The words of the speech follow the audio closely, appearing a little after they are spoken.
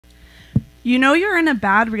You know you're in a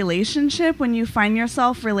bad relationship when you find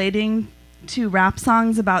yourself relating to rap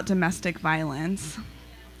songs about domestic violence.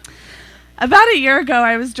 About a year ago,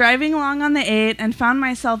 I was driving along on the 8 and found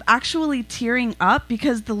myself actually tearing up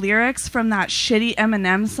because the lyrics from that shitty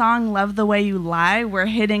Eminem song, Love the Way You Lie, were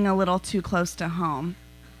hitting a little too close to home.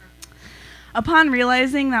 Upon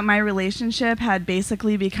realizing that my relationship had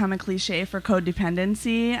basically become a cliche for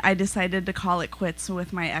codependency, I decided to call it quits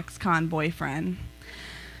with my ex-con boyfriend.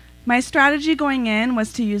 My strategy going in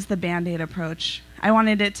was to use the Band-Aid approach. I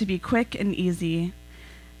wanted it to be quick and easy.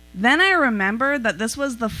 Then I remembered that this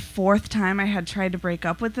was the 4th time I had tried to break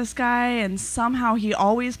up with this guy, and somehow he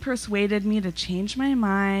always persuaded me to change my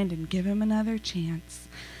mind and give him another chance.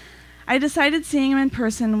 I decided seeing him in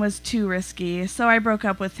person was too risky, so I broke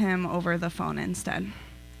up with him over the phone instead.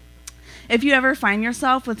 If you ever find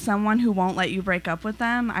yourself with someone who won't let you break up with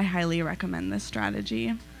them, I highly recommend this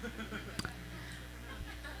strategy.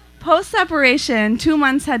 Post-separation, 2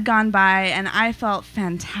 months had gone by, and I felt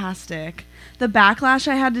fantastic. The backlash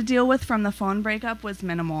I had to deal with from the phone breakup was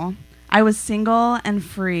minimal. I was single and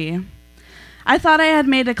free. I thought I had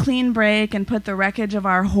made a clean break and put the wreckage of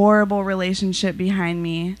our horrible relationship behind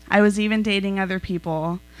me. I was even dating other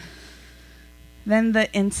people. Then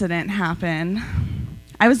the incident happened.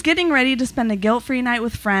 I was getting ready to spend a guilt-free night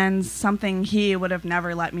with friends, something he would have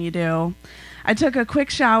never let me do. I took a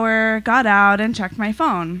quick shower, got out, and checked my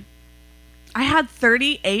phone. I had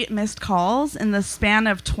 38 missed calls in the span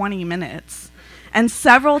of 20 minutes, and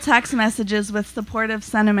several text messages with supportive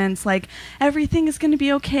sentiments like, everything is going to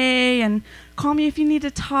be okay, and call me if you need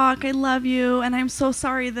to talk, I love you, and I'm so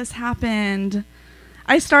sorry this happened.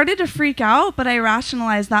 I started to freak out, but I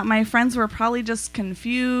rationalized that my friends were probably just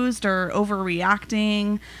confused or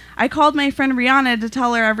overreacting. I called my friend Ruane to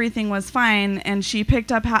tell her everything was fine, and she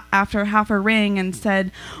picked up after half a ring and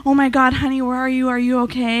said, "Oh my God, honey, where are you? Are you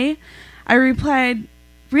okay?" I replied,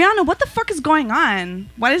 "Ruane, what the fuck is going on?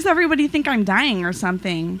 Why does everybody think I'm dying or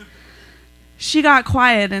something?" She got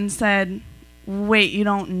quiet and said, "Wait, you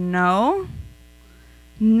don't know?"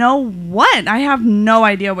 "Know what? I have no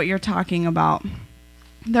idea what you're talking about."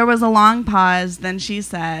 There was a long pause, then she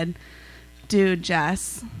said, "Dude,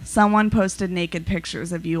 Jess, someone posted naked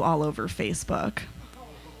pictures of you all over Facebook."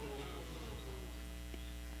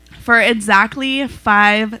 For exactly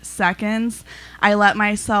 5 seconds, I let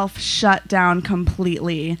myself shut down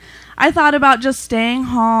completely. I thought about just staying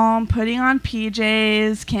home, putting on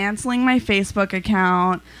PJs, canceling my Facebook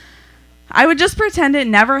account. I would just pretend it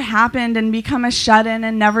never happened and become a shut-in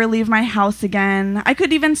and never leave my house again. I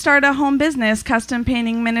could even start a home business custom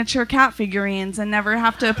painting miniature cat figurines and never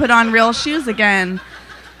have to put on real shoes again.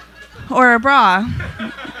 Or a bra.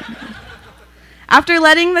 After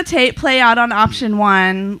letting the tape play out on option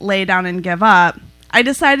 1, lay down and give up, I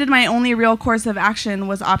decided my only real course of action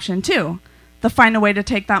was option 2, the find a way to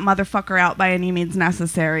take that motherfucker out by any means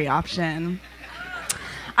necessary option.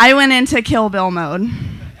 I went into Kill Bill mode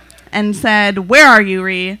and said, "Where are you,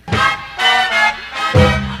 Ree?" There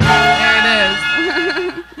it is.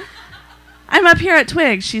 "I'm up here at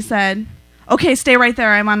Twig," she said. "Okay, stay right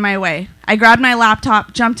there. I'm on my way." I grabbed my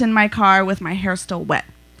laptop, jumped in my car with my hair still wet.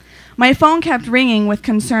 My phone kept ringing with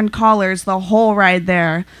concerned callers the whole ride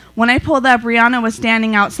there. When I pulled up, Rihanna was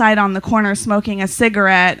standing outside on the corner smoking a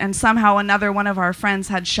cigarette, and somehow another one of our friends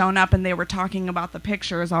had shown up and they were talking about the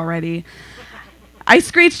pictures already. I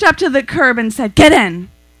screeched up to the curb and said, "Get in!"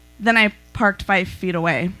 Then I parked 5 feet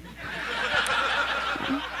away.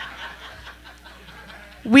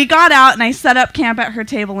 We got out and I set up camp at her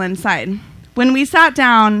table inside. When we sat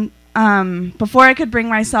down, before I could bring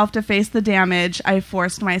myself to face the damage, I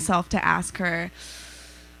forced myself to ask her,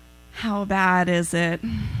 "How bad is it?"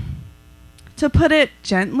 To put it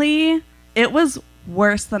gently, it was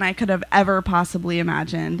worse than I could have ever possibly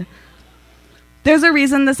imagined. There's a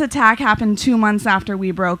reason this attack happened 2 months after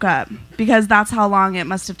we broke up, because that's how long it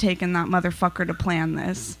must have taken that motherfucker to plan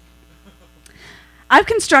this. I've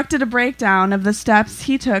constructed a breakdown of the steps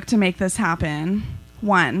he took to make this happen.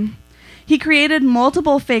 1. He created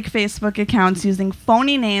multiple fake Facebook accounts using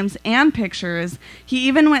phony names and pictures. He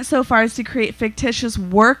even went so far as to create fictitious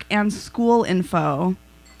work and school info.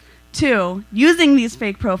 2, using these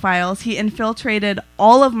fake profiles, he infiltrated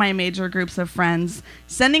all of my major groups of friends,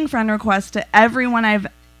 sending friend requests to everyone I've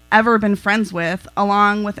ever been friends with,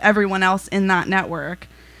 along with everyone else in that network.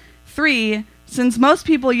 3, since most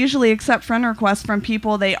people usually accept friend requests from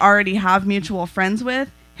people they already have mutual friends with,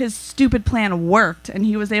 his stupid plan worked, and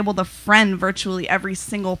he was able to friend virtually every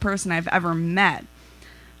single person I've ever met.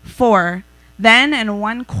 4, then in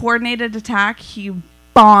one coordinated attack, he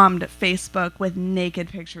bombed Facebook with naked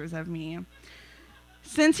pictures of me.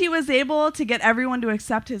 Since he was able to get everyone to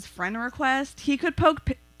accept his friend request, he could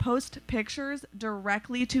post pictures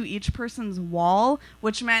directly to each person's wall,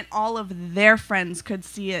 which meant all of their friends could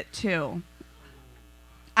see it too.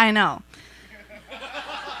 I know.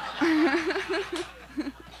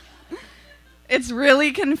 It's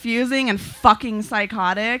really confusing and fucking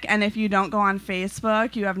psychotic, and if you don't go on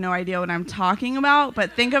Facebook, you have no idea what I'm talking about,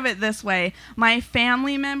 but think of it this way. My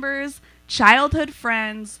family members, childhood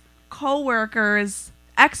friends, co-workers,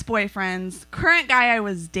 ex-boyfriends, current guy I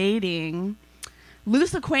was dating,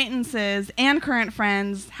 loose acquaintances, and current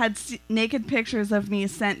friends had naked pictures of me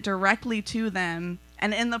sent directly to them,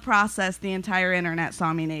 and in the process, the entire internet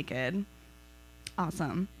saw me naked.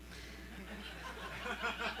 Awesome.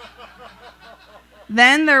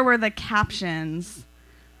 Then there were the captions.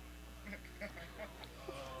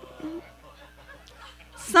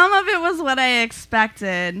 Some of it was what I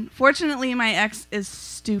expected. Fortunately, my ex is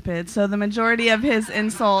stupid, so the majority of his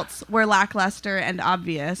insults were lackluster and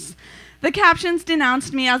obvious. The captions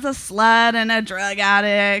denounced me as a slut and a drug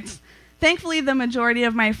addict. Thankfully, the majority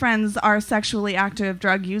of my friends are sexually active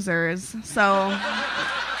drug users, so...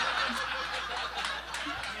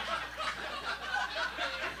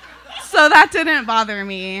 So that didn't bother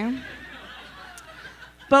me.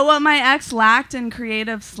 But what my ex lacked in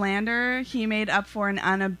creative slander, he made up for in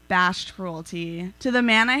unabashed cruelty. To the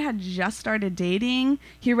man I had just started dating,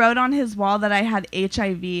 he wrote on his wall that I had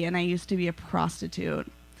HIV and I used to be a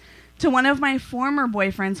prostitute. To one of my former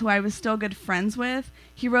boyfriends, who I was still good friends with,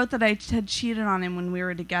 he wrote that I had cheated on him when we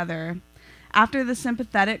were together. After the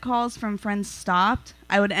sympathetic calls from friends stopped,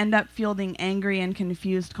 I would end up fielding angry and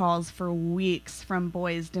confused calls for weeks from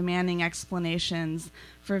boys demanding explanations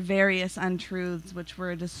for various untruths which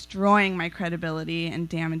were destroying my credibility and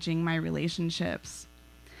damaging my relationships.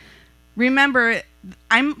 Remember,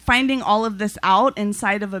 I'm finding all of this out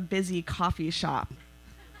inside of a busy coffee shop.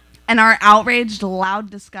 And our outraged, loud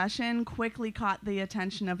discussion quickly caught the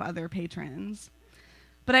attention of other patrons.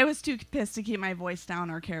 But I was too pissed to keep my voice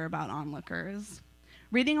down or care about onlookers.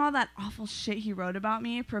 Reading all that awful shit he wrote about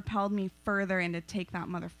me propelled me further into take that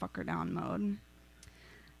motherfucker down mode.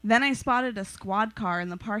 Then I spotted a squad car in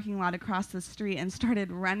the parking lot across the street and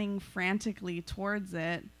started running frantically towards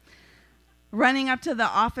it. Running up to the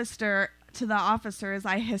officers,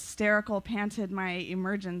 I hysterical panted my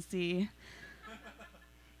emergency.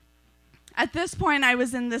 At this point, I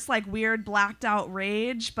was in this weird blacked out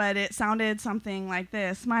rage, but it sounded something like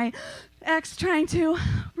this. My ex trying to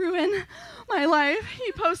ruin my life. He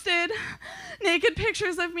posted naked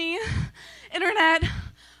pictures of me. Internet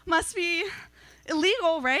must be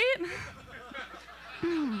illegal, right?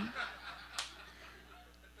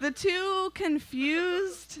 The two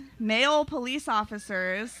confused male police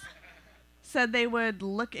officers said they would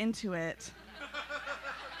look into it.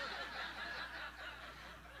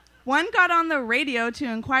 One got on the radio to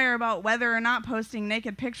inquire about whether or not posting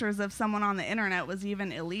naked pictures of someone on the internet was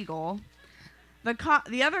even illegal.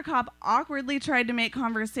 The other cop awkwardly tried to make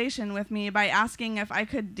conversation with me by asking if I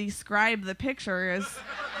could describe the pictures.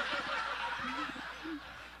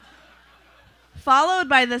 Followed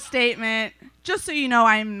by the statement, just so you know,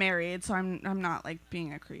 I'm married, so I'm not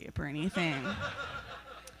being a creep or anything.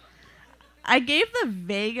 I gave the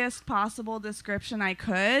vaguest possible description I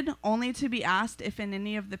could, only to be asked if in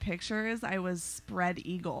any of the pictures I was spread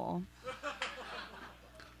eagle.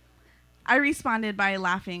 I responded by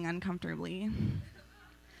laughing uncomfortably.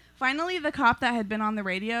 Finally, the cop that had been on the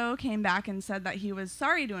radio came back and said that he was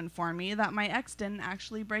sorry to inform me that my ex didn't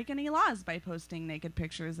actually break any laws by posting naked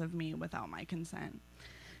pictures of me without my consent.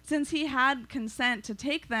 Since he had consent to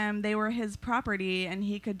take them, they were his property and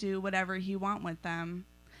he could do whatever he wanted with them.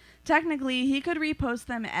 Technically, he could repost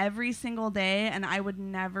them every single day, and I would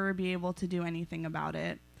never be able to do anything about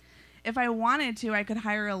it. If I wanted to, I could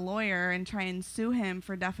hire a lawyer and try and sue him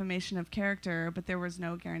for defamation of character, but there was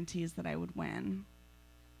no guarantees that I would win.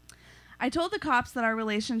 I told the cops that our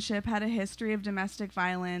relationship had a history of domestic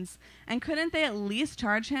violence, and couldn't they at least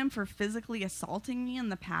charge him for physically assaulting me in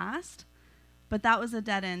the past? But that was a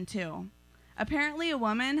dead end, too. Apparently, a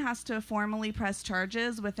woman has to formally press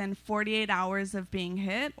charges within 48 hours of being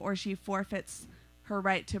hit, or she forfeits her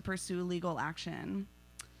right to pursue legal action.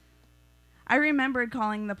 I remembered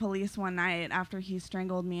calling the police one night after he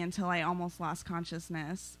strangled me until I almost lost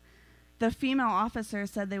consciousness. The female officer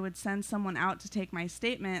said they would send someone out to take my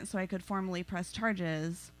statement so I could formally press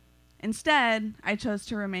charges. Instead, I chose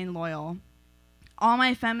to remain loyal. All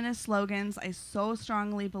my feminist slogans I so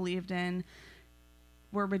strongly believed in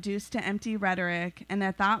were reduced to empty rhetoric, and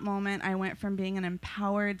at that moment I went from being an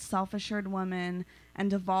empowered, self-assured woman and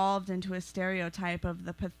devolved into a stereotype of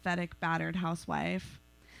the pathetic, battered housewife.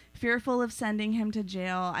 Fearful of sending him to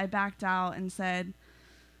jail, I backed out and said,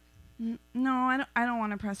 "No, I don't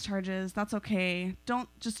want to press charges. That's okay. Don't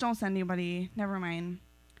send anybody. Never mind."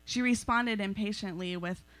 She responded impatiently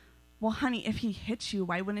with, "Well, honey, if he hits you,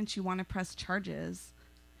 why wouldn't you want to press charges?"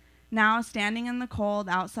 Now, standing in the cold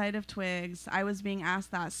outside of Twigs, I was being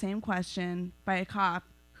asked that same question by a cop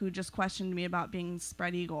who just questioned me about being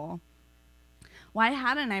spread eagle. Why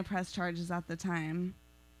hadn't I pressed charges at the time?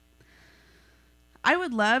 I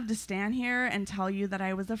would love to stand here and tell you that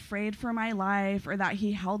I was afraid for my life or that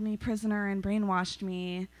he held me prisoner and brainwashed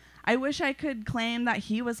me. I wish I could claim that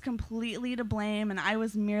he was completely to blame and I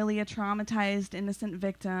was merely a traumatized, innocent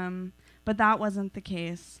victim, but that wasn't the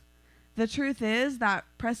case. The truth is that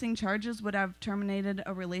pressing charges would have terminated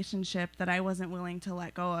a relationship that I wasn't willing to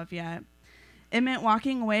let go of yet. It meant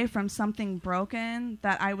walking away from something broken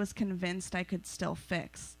that I was convinced I could still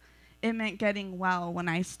fix. It meant getting well when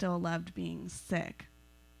I still loved being sick.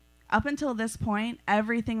 Up until this point,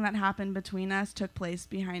 everything that happened between us took place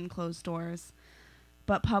behind closed doors.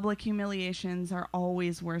 But public humiliations are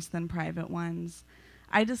always worse than private ones.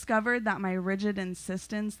 I discovered that my rigid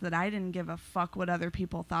insistence that I didn't give a fuck what other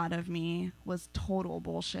people thought of me was total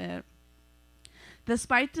bullshit.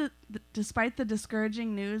 Despite the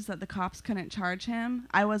discouraging news that the cops couldn't charge him,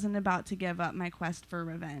 I wasn't about to give up my quest for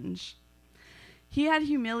revenge. He had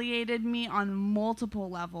humiliated me on multiple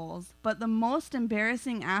levels, but the most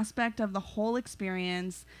embarrassing aspect of the whole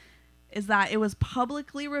experience is that it was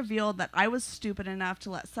publicly revealed that I was stupid enough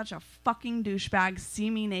to let such a fucking douchebag see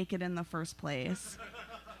me naked in the first place.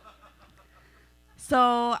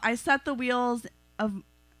 So I set the wheels of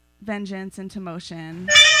vengeance into motion.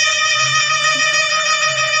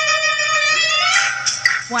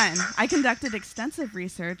 1. I conducted extensive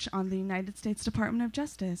research on the United States Department of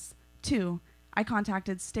Justice. 2. I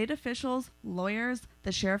contacted state officials, lawyers,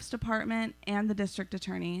 the sheriff's department, and the district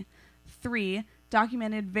attorney. 3.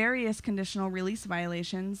 Documented various conditional release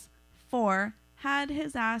violations. 4. Had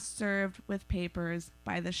his ass served with papers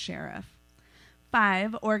by the sheriff.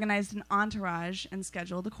 5. Organized an entourage and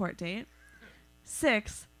scheduled a court date.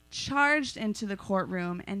 6. Charged into the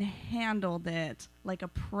courtroom and handled it like a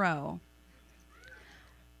pro.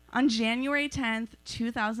 On January 10th,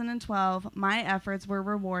 2012, my efforts were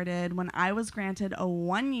rewarded when I was granted a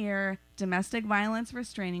 1-year domestic violence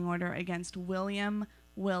restraining order against William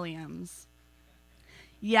Williams.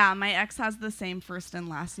 Yeah, my ex has the same first and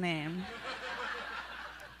last name.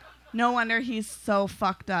 No wonder he's so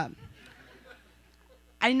fucked up.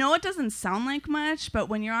 I know it doesn't sound like much, but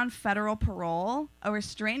when you're on federal parole, a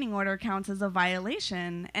restraining order counts as a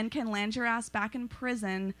violation and can land your ass back in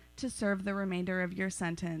prison to serve the remainder of your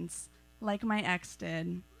sentence, like my ex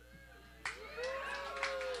did.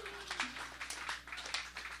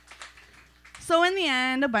 So in the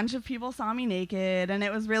end, a bunch of people saw me naked, and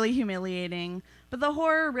it was really humiliating. But the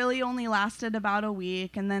horror really only lasted about a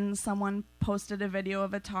week, and then someone posted a video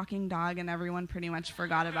of a talking dog, and everyone pretty much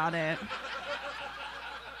forgot about it.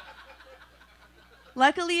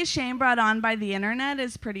 Luckily, shame brought on by the internet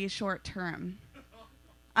is pretty short term,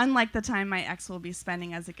 unlike the time my ex will be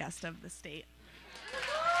spending as a guest of the state.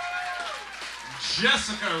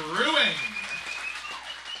 Jessica Ruane.